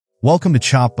Welcome to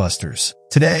Chopbusters.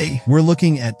 Today, we're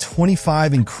looking at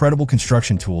 25 incredible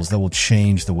construction tools that will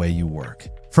change the way you work.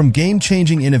 From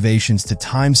game-changing innovations to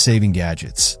time-saving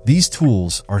gadgets, these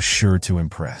tools are sure to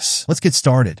impress. Let's get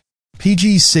started.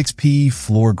 PG6P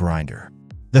Floor Grinder.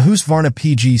 The Husqvarna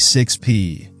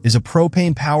PG6P is a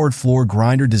propane-powered floor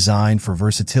grinder designed for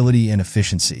versatility and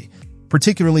efficiency,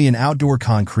 particularly in outdoor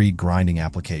concrete grinding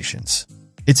applications.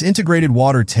 Its integrated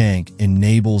water tank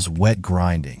enables wet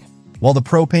grinding, while the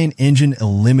propane engine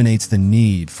eliminates the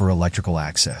need for electrical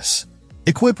access.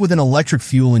 Equipped with an electric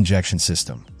fuel injection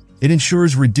system, it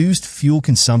ensures reduced fuel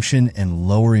consumption and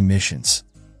lower emissions,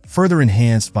 further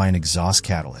enhanced by an exhaust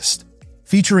catalyst.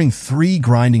 Featuring 3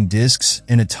 grinding discs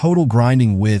and a total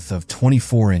grinding width of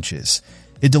 24 inches,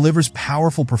 it delivers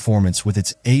powerful performance with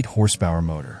its 8-horsepower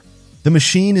motor. The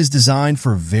machine is designed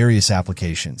for various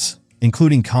applications,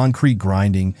 including concrete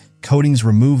grinding, coatings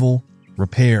removal,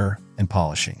 repair, and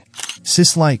polishing.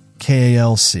 SYSLITE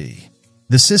KAL C.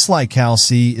 The SYSLITE KAL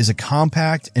C is a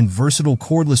compact and versatile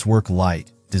cordless work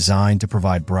light designed to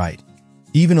provide bright,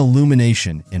 even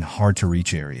illumination in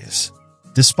hard-to-reach areas.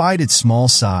 Despite its small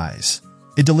size,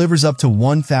 it delivers up to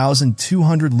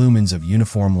 1,200 lumens of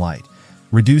uniform light,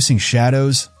 reducing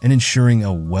shadows and ensuring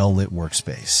a well-lit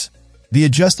workspace. The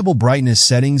adjustable brightness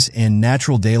settings and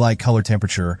natural daylight color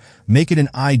temperature make it an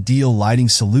ideal lighting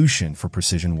solution for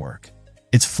precision work.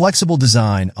 Its flexible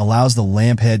design allows the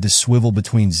lamp head to swivel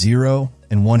between 0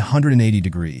 and 180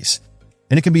 degrees,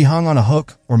 and it can be hung on a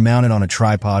hook or mounted on a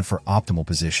tripod for optimal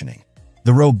positioning.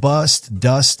 The robust,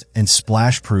 dust, and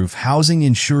splash-proof housing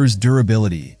ensures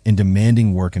durability in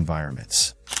demanding work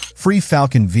environments.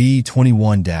 FreeFalcon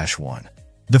V21-1.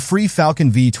 The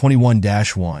FreeFalcon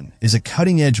V21-1 is a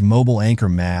cutting-edge mobile anchor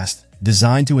mast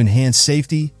designed to enhance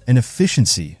safety and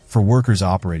efficiency for workers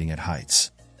operating at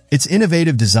heights. Its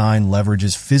innovative design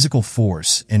leverages physical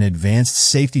force and advanced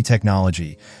safety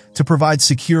technology to provide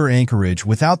secure anchorage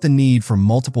without the need for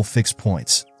multiple fixed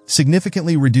points,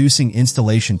 significantly reducing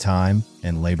installation time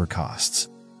and labor costs.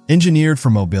 Engineered for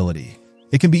mobility,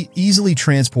 it can be easily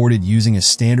transported using a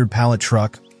standard pallet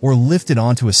truck or lifted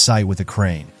onto a site with a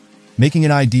crane, making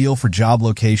it ideal for job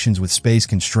locations with space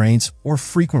constraints or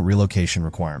frequent relocation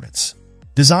requirements.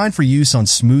 Designed for use on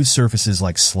smooth surfaces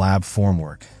like slab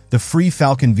formwork, the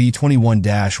FreeFalcon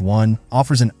V21-1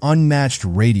 offers an unmatched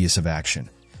radius of action,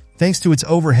 thanks to its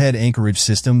overhead anchorage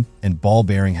system and ball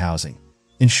bearing housing,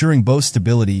 ensuring both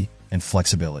stability and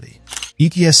flexibility.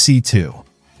 ETSC2.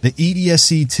 The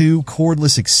ETSC2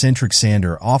 cordless eccentric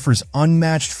sander offers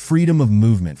unmatched freedom of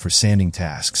movement for sanding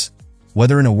tasks,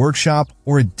 whether in a workshop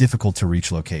or a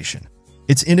difficult-to-reach location.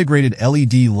 Its integrated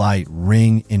LED light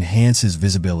ring enhances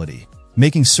visibility,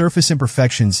 making surface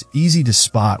imperfections easy to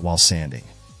spot while sanding.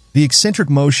 The eccentric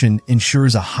motion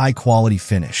ensures a high-quality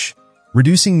finish,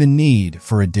 reducing the need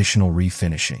for additional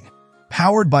refinishing.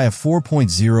 Powered by a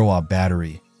 4.0-amp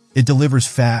battery, it delivers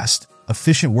fast,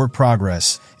 efficient work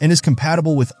progress and is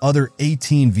compatible with other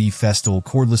 18V Festool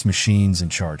cordless machines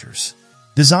and chargers.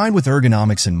 Designed with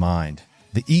ergonomics in mind,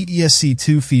 the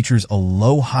ETSC2 features a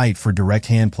low height for direct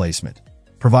hand placement,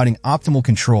 providing optimal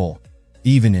control,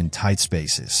 even in tight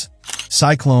spaces.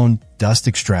 Cyclone Dust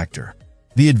Extractor.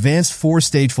 The advanced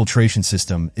 4-stage filtration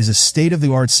system is a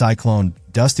state-of-the-art cyclone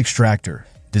dust extractor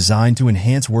designed to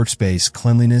enhance workspace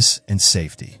cleanliness and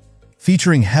safety.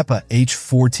 Featuring HEPA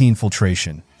H14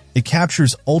 filtration, it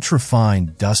captures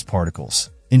ultra-fine dust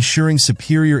particles, ensuring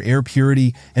superior air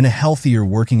purity and a healthier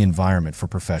working environment for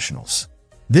professionals.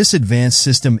 This advanced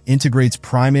system integrates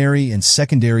primary and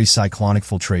secondary cyclonic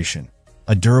filtration,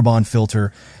 a Durabond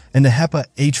filter, and the HEPA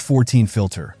H14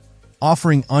 filter,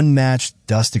 offering unmatched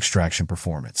dust extraction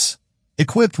performance.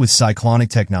 Equipped with cyclonic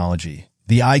technology,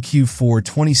 the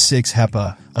IQ426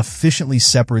 HEPA efficiently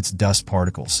separates dust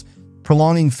particles,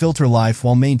 prolonging filter life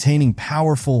while maintaining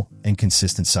powerful and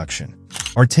consistent suction.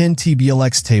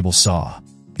 R10TBLX Table Saw.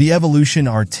 The Evolution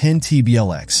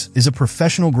R10TBLX is a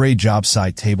professional-grade job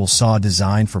site table saw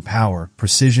designed for power,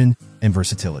 precision, and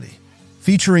versatility.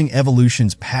 Featuring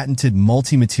Evolution's patented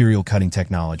multi-material cutting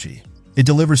technology, it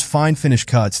delivers fine-finish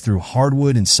cuts through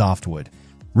hardwood and softwood,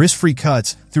 risk-free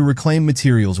cuts through reclaimed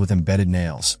materials with embedded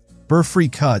nails, burr-free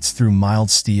cuts through mild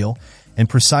steel, and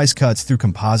precise cuts through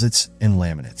composites and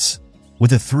laminates.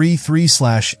 With a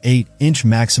 3/8-inch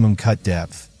maximum cut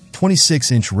depth,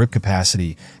 26-inch rip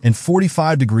capacity, and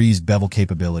 45 degrees bevel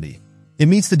capability, it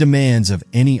meets the demands of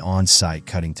any on-site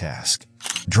cutting task.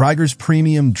 DRYGRES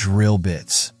Premium Drill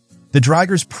Bits. The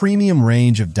DRYGRES premium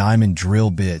range of diamond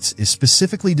drill bits is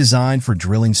specifically designed for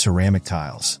drilling ceramic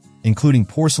tiles, including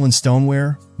porcelain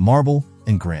stoneware, marble,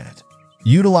 and granite.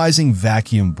 Utilizing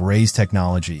vacuum braze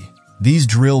technology, These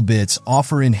drill bits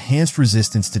offer enhanced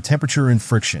resistance to temperature and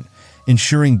friction,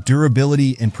 ensuring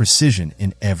durability and precision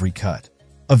in every cut.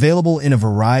 Available in a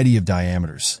variety of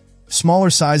diameters.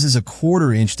 Smaller sizes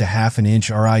 1/4 inch to 1/2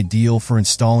 inch are ideal for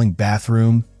installing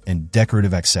bathroom and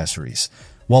decorative accessories,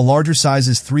 while larger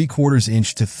sizes 3/4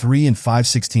 inch to 3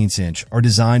 5/16 inch are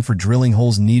designed for drilling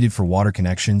holes needed for water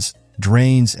connections,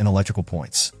 drains, and electrical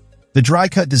points. The dry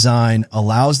cut design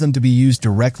allows them to be used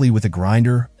directly with a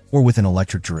grinder or with an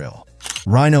electric drill.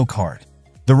 RHINO Cart.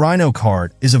 The RHINO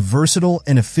Cart is a versatile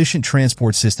and efficient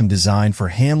transport system designed for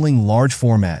handling large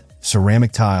format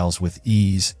ceramic tiles with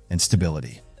ease and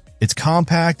stability. Its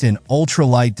compact and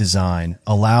ultra-light design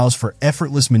allows for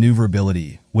effortless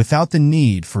maneuverability without the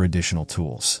need for additional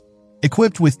tools.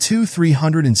 Equipped with two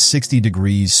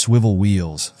 360-degree swivel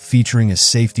wheels featuring a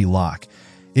safety lock,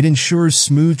 it ensures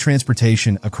smooth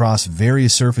transportation across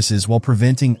various surfaces while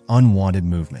preventing unwanted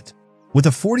movement. With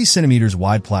a 40 centimeters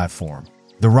wide platform,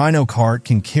 the RHINO Cart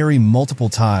can carry multiple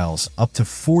tiles up to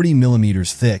 40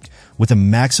 millimeters thick with a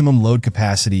maximum load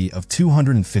capacity of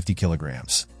 250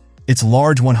 kilograms. Its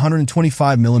large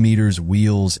 125 millimeters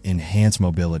wheels enhance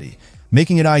mobility,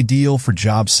 making it ideal for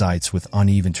job sites with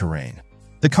uneven terrain.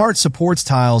 The cart supports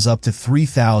tiles up to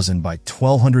 3,000 by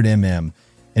 1,200 mm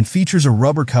and features a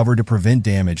rubber cover to prevent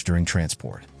damage during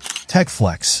transport.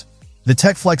 TechFlex. The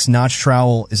TechFlex notch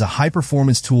trowel is a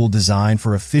high-performance tool designed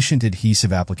for efficient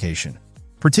adhesive application,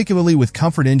 particularly with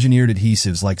comfort-engineered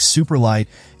adhesives like SuperLite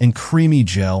and Creamy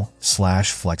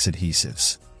Gel/Flex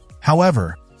adhesives.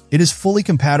 However, it is fully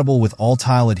compatible with all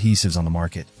tile adhesives on the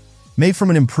market. Made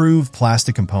from an improved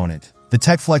plastic component, the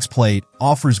TechFlex plate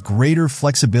offers greater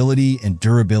flexibility and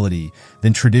durability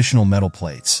than traditional metal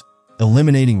plates,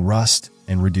 eliminating rust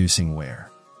and reducing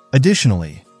wear.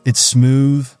 Additionally, its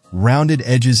smooth, rounded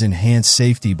edges enhance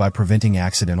safety by preventing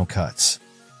accidental cuts.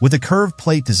 With a curved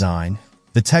plate design,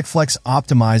 the TechFlex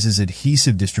optimizes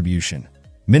adhesive distribution,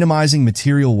 minimizing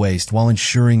material waste while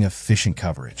ensuring efficient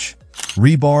coverage.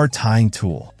 Rebar tying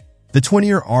tool. The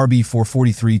TWINTIER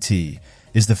RB401T-E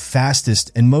is the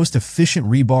fastest and most efficient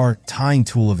rebar tying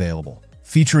tool available.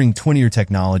 Featuring TWINTIER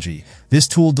technology, this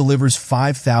tool delivers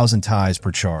 5,000 ties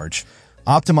per charge,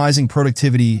 optimizing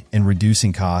productivity and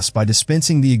reducing costs by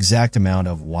dispensing the exact amount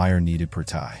of wire needed per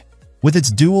tie. With its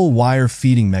dual wire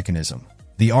feeding mechanism,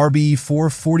 the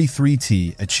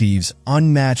RB401T achieves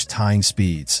unmatched tying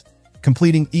speeds,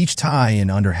 completing each tie in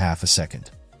under half a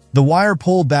second. The wire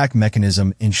pull-back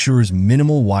mechanism ensures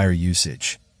minimal wire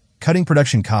usage, cutting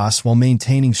production costs while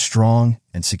maintaining strong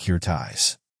and secure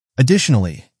ties.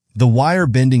 Additionally, the wire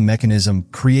bending mechanism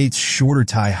creates shorter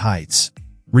tie heights,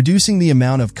 reducing the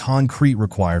amount of concrete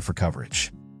required for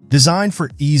coverage. Designed for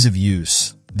ease of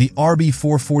use, the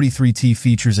RB401T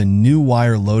features a new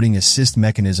wire loading assist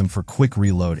mechanism for quick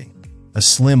reloading, a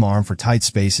slim arm for tight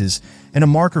spaces, and a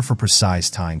marker for precise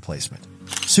tying placement.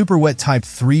 SuperWET Type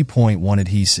 3.1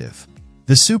 Adhesive.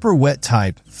 The SuperWET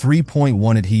Type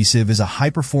 3.1 adhesive is a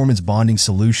high-performance bonding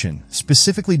solution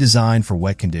specifically designed for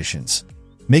wet conditions,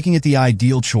 making it the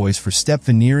ideal choice for step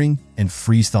veneering and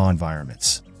freeze-thaw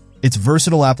environments. Its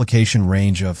versatile application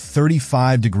range of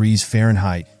 35 degrees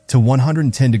Fahrenheit to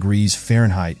 110 degrees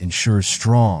Fahrenheit ensures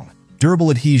strong,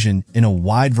 durable adhesion in a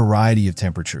wide variety of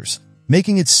temperatures,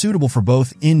 making it suitable for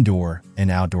both indoor and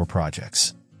outdoor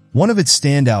projects. One of its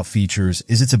standout features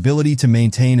is its ability to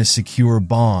maintain a secure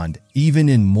bond even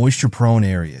in moisture-prone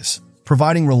areas,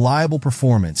 providing reliable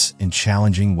performance in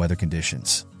challenging weather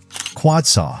conditions.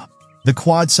 Quadsaw. The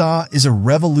Quadsaw is a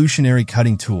revolutionary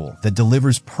cutting tool that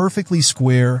delivers perfectly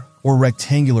square or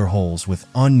rectangular holes with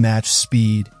unmatched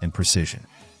speed and precision.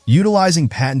 Utilizing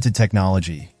patented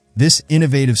technology, this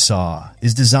innovative saw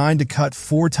is designed to cut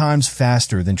 4 times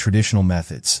faster than traditional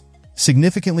methods,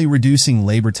 significantly reducing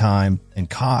labor time and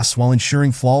costs while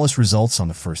ensuring flawless results on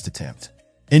the first attempt.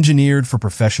 Engineered for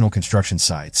professional construction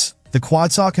sites, the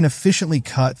Quadsaw can efficiently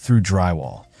cut through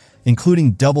drywall,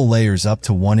 including double layers up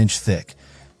to 1 inch thick,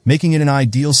 making it an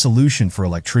ideal solution for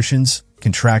electricians,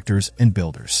 contractors, and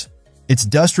builders. Its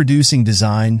dust-reducing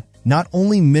design not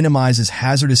only minimizes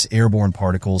hazardous airborne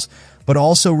particles, but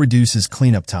also reduces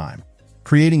cleanup time,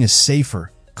 creating a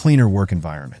safer, cleaner work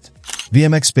environment.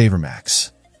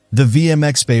 VM-X-PAVERMAX. The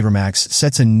VM-X-PAVERMAX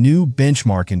sets a new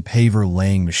benchmark in paver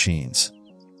laying machines,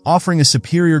 offering a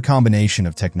superior combination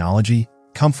of technology,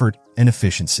 comfort, and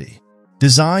efficiency.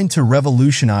 Designed to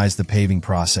revolutionize the paving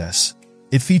process,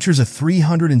 it features a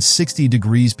 360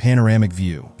 degrees panoramic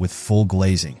view with full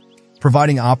glazing,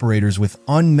 providing operators with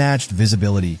unmatched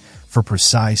visibility for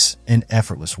precise and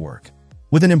effortless work.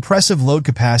 With an impressive load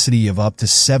capacity of up to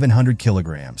 700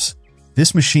 kilograms,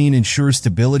 this machine ensures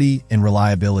stability and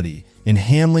reliability in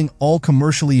handling all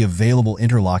commercially available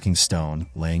interlocking stone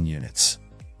laying units.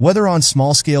 Whether on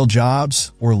small-scale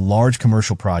jobs or large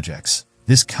commercial projects,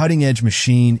 this cutting-edge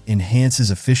machine enhances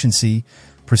efficiency,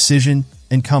 precision,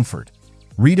 and comfort,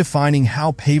 redefining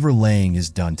how paver laying is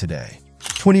done today.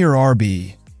 TWINTIER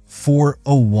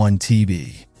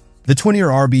RB401T-E. The TWINTIER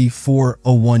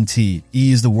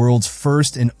RB401T-E is the world's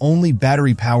first and only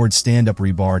battery-powered stand-up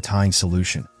rebar tying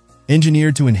solution,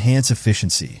 engineered to enhance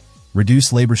efficiency,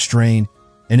 reduce labor strain,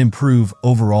 and improve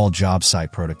overall job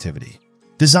site productivity.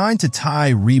 Designed to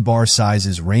tie rebar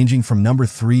sizes ranging from number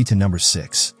 3 to number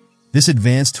 6, this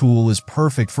advanced tool is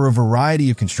perfect for a variety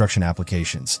of construction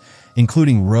applications,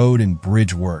 including road and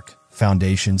bridge work,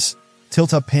 foundations,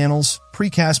 tilt-up panels,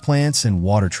 precast plants, and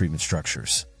water treatment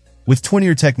structures. With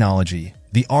TWINTIER technology,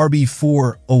 the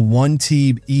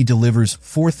RB401T-E delivers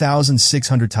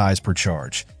 4,600 ties per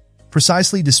charge,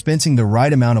 precisely dispensing the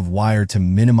right amount of wire to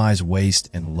minimize waste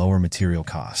and lower material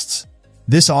costs.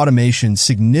 This automation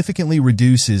significantly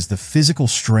reduces the physical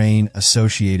strain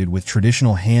associated with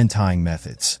traditional hand-tying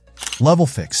methods.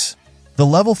 LEVELFIX. The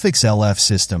LEVELFIX LF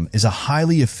system is a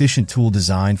highly efficient tool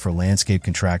designed for landscape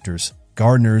contractors,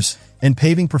 gardeners, and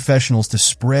paving professionals to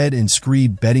spread and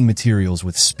screed bedding materials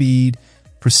with speed,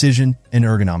 precision, and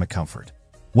ergonomic comfort.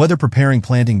 Whether preparing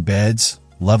planting beds,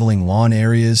 leveling lawn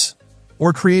areas,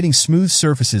 or creating smooth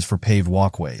surfaces for paved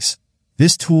walkways,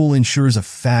 this tool ensures a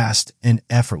fast and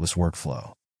effortless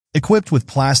workflow. Equipped with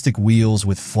plastic wheels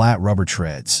with flat rubber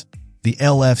treads, the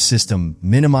LF system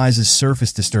minimizes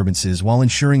surface disturbances while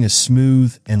ensuring a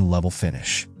smooth and level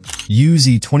finish.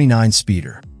 UZ29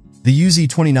 SPEEDER. The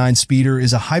UZ29 SPEEDER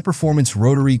is a high-performance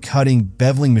rotary cutting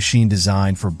beveling machine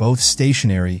designed for both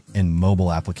stationary and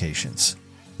mobile applications.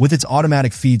 With its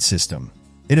automatic feed system,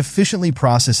 it efficiently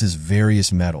processes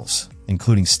various metals,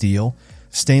 including steel,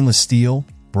 stainless steel,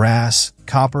 brass,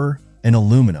 copper, and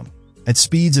aluminum, at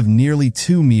speeds of nearly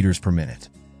 2 meters per minute.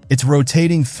 Its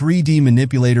rotating 3D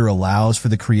manipulator allows for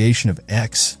the creation of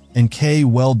X and K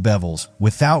weld bevels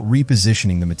without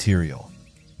repositioning the material,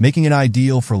 making it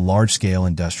ideal for large-scale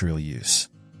industrial use.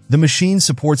 The machine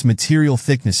supports material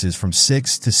thicknesses from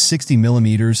 6 to 60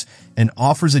 millimeters and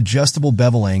offers adjustable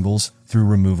bevel angles through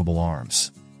removable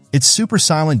arms. Its super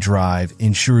silent drive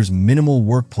ensures minimal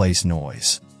workplace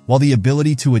noise, while the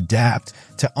ability to adapt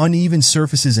to uneven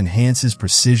surfaces enhances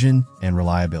precision and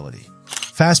reliability.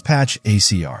 FastPatch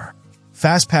ACR.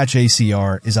 FastPatch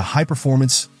ACR is a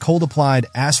high-performance, cold-applied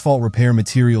asphalt repair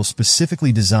material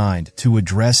specifically designed to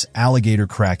address alligator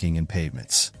cracking in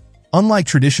pavements. Unlike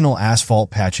traditional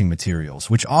asphalt patching materials,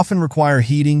 which often require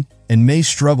heating and may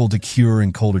struggle to cure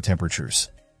in colder temperatures,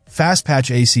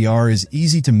 FastPatch ACR is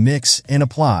easy to mix and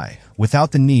apply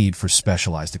without the need for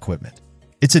specialized equipment.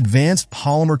 Its advanced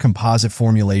polymer composite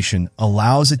formulation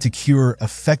allows it to cure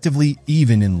effectively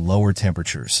even in lower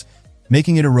temperatures,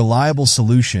 making it a reliable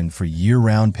solution for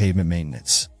year-round pavement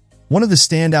maintenance. One of the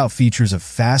standout features of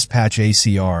FastPatch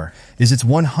ACR is its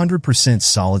 100%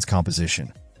 solids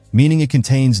composition, meaning it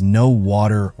contains no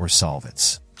water or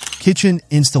solvents. Kitchen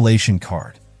Installation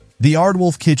Cart. The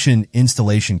Aardwolf Kitchen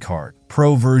Installation Cart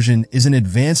Pro version is an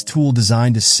advanced tool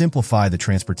designed to simplify the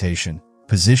transportation,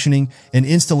 positioning, and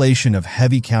installation of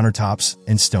heavy countertops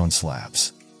and stone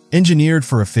slabs. Engineered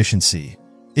for efficiency,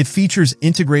 it features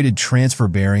integrated transfer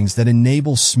bearings that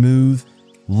enable smooth,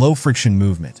 low-friction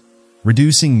movement,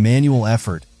 reducing manual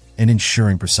effort and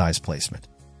ensuring precise placement.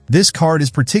 This cart is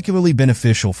particularly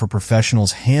beneficial for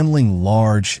professionals handling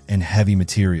large and heavy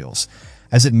materials,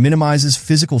 as it minimizes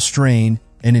physical strain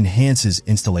and enhances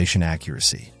installation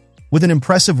accuracy. With an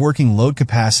impressive working load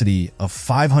capacity of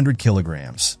 500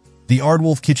 kilograms, the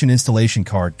Aardwolf Kitchen Installation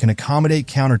Cart can accommodate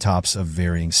countertops of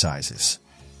varying sizes.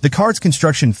 The cart's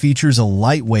construction features a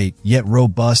lightweight yet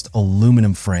robust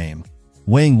aluminum frame,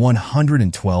 weighing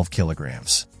 112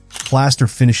 kilograms. Plaster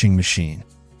Finishing Machine.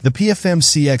 The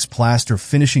PFM-CX Plaster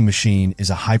Finishing Machine is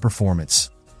a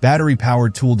high-performance,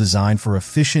 battery-powered tool designed for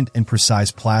efficient and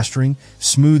precise plastering,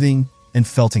 smoothing, and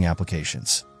felting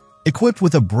applications. Equipped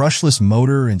with a brushless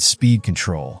motor and speed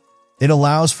control, it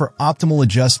allows for optimal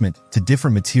adjustment to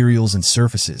different materials and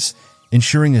surfaces,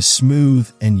 ensuring a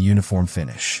smooth and uniform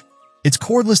finish. Its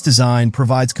cordless design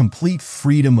provides complete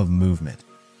freedom of movement,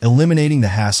 eliminating the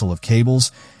hassle of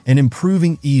cables and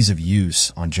improving ease of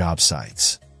use on job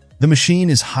sites. The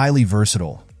machine is highly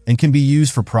versatile and can be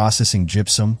used for processing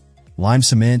gypsum, lime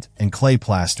cement, and clay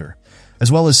plaster,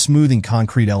 as well as smoothing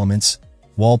concrete elements,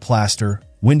 wall plaster,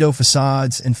 window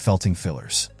facades, and felting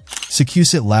fillers.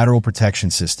 Secuset Lateral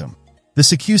Protection System. The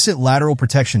Secuset Lateral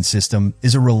Protection System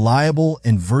is a reliable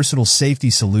and versatile safety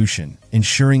solution,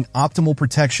 ensuring optimal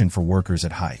protection for workers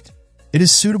at height. It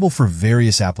is suitable for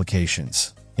various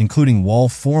applications, including wall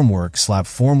formwork, slab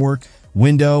formwork,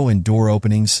 window and door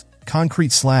openings,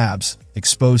 concrete slabs,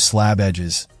 exposed slab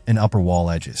edges, and upper wall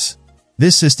edges.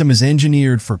 This system is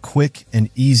engineered for quick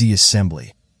and easy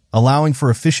assembly, allowing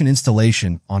for efficient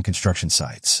installation on construction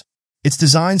sites. Its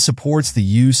design supports the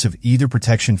use of either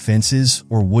protection fences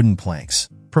or wooden planks,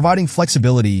 providing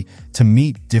flexibility to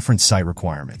meet different site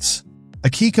requirements. A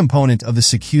key component of the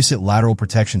Secuset lateral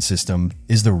protection system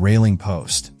is the railing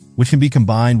post, which can be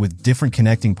combined with different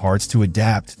connecting parts to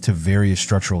adapt to various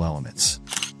structural elements.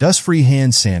 Dust-free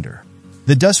hand sander.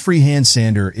 The dust-free hand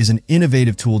sander is an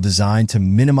innovative tool designed to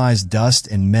minimize dust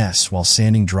and mess while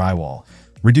sanding drywall,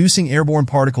 reducing airborne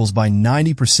particles by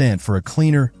 90% for a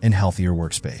cleaner and healthier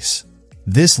workspace.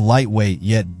 This lightweight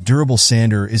yet durable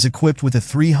sander is equipped with a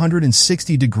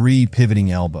 360-degree pivoting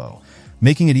elbow,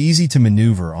 making it easy to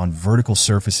maneuver on vertical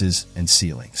surfaces and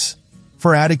ceilings.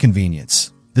 For added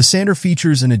convenience, the sander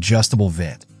features an adjustable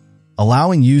vent,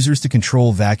 allowing users to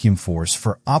control vacuum force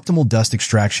for optimal dust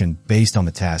extraction based on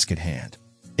the task at hand.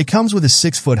 It comes with a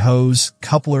 6-foot hose,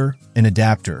 coupler, and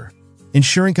adapter,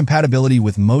 ensuring compatibility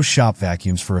with most shop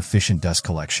vacuums for efficient dust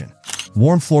collection.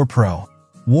 WarmFloor Pro.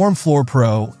 WarmFloor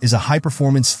Pro is a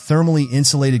high-performance thermally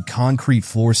insulated concrete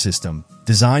floor system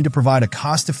designed to provide a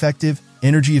cost-effective,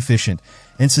 energy-efficient,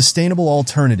 and sustainable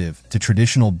alternative to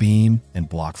traditional beam and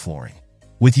block flooring.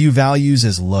 With U values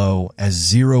as low as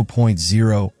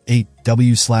 0.08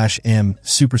 W/m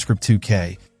superscript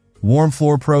 2K,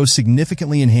 WarmFloor Pro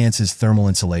significantly enhances thermal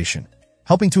insulation,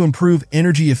 helping to improve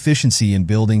energy efficiency in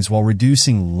buildings while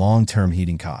reducing long-term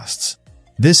heating costs.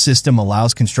 This system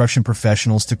allows construction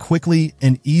professionals to quickly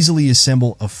and easily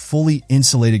assemble a fully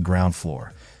insulated ground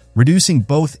floor, reducing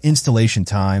both installation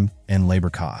time and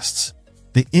labor costs.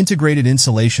 The integrated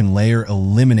insulation layer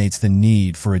eliminates the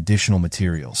need for additional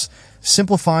materials,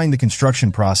 simplifying the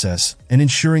construction process and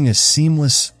ensuring a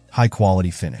seamless,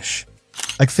 high-quality finish.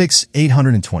 Akfix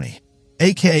 820.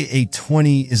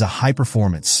 AK820 is a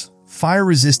high-performance,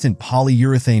 fire-resistant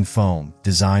polyurethane foam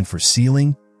designed for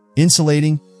sealing,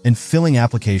 insulating, and filling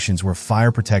applications where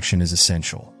fire protection is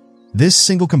essential. This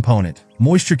single-component,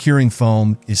 moisture-curing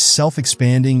foam is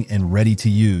self-expanding and ready to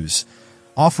use,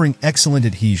 offering excellent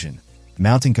adhesion,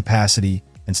 mounting capacity,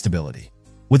 and stability.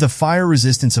 With a fire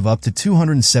resistance of up to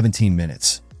 217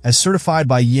 minutes, as certified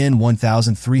by EN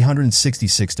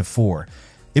 1366-4,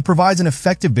 it provides an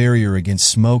effective barrier against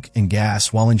smoke and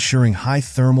gas while ensuring high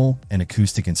thermal and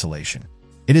acoustic insulation.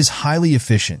 It is highly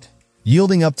efficient,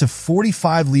 yielding up to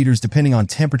 45 liters depending on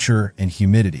temperature and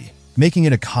humidity, making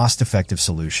it a cost-effective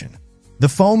solution. The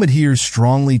foam adheres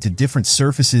strongly to different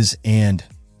surfaces and,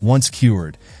 once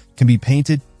cured, can be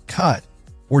painted, cut,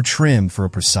 or trimmed for a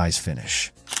precise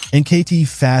finish. NKT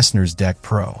Fasteners Deck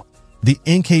Pro. The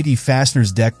NKT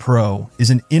Fasteners Deck Pro is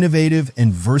an innovative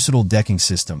and versatile decking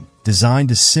system designed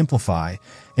to simplify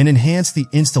and enhance the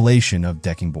installation of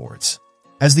decking boards.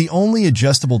 As the only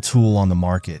adjustable tool on the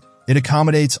market, it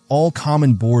accommodates all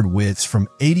common board widths from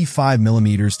 85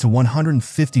 mm to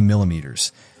 150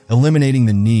 mm, eliminating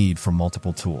the need for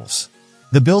multiple tools.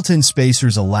 The built-in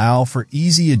spacers allow for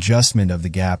easy adjustment of the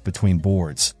gap between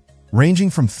boards, ranging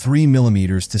from 3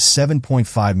 mm to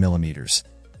 7.5 mm,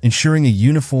 ensuring a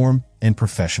uniform and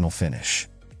professional finish.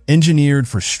 Engineered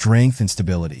for strength and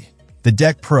stability, the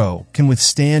Deck Pro can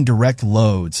withstand direct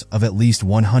loads of at least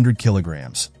 100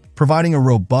 kilograms, providing a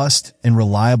robust and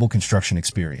reliable construction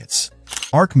experience.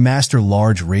 Arc Master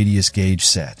Large Radius Gauge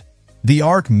Set. The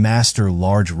Arc Master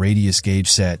Large Radius Gauge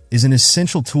Set is an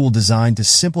essential tool designed to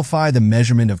simplify the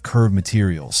measurement of curved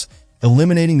materials,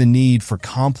 eliminating the need for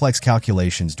complex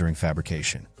calculations during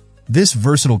fabrication. This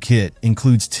versatile kit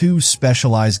includes 2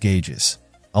 specialized gauges,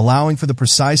 allowing for the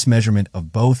precise measurement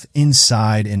of both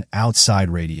inside and outside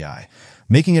radii,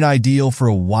 making it ideal for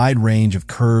a wide range of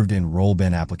curved and roll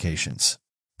bend applications.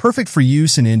 Perfect for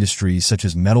use in industries such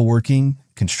as metalworking,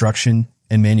 construction,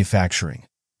 and manufacturing.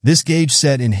 This gauge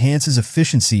set enhances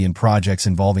efficiency in projects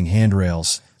involving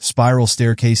handrails, spiral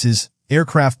staircases,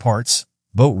 aircraft parts,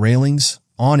 boat railings,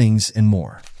 awnings, and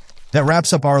more. That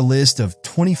wraps up our list of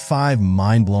 25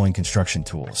 mind-blowing construction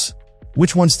tools.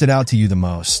 Which one stood out to you the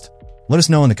most? Let us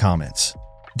know in the comments.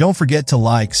 Don't forget to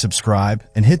like, subscribe,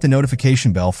 and hit the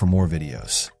notification bell for more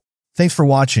videos. Thanks for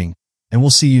watching, and we'll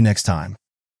see you next time.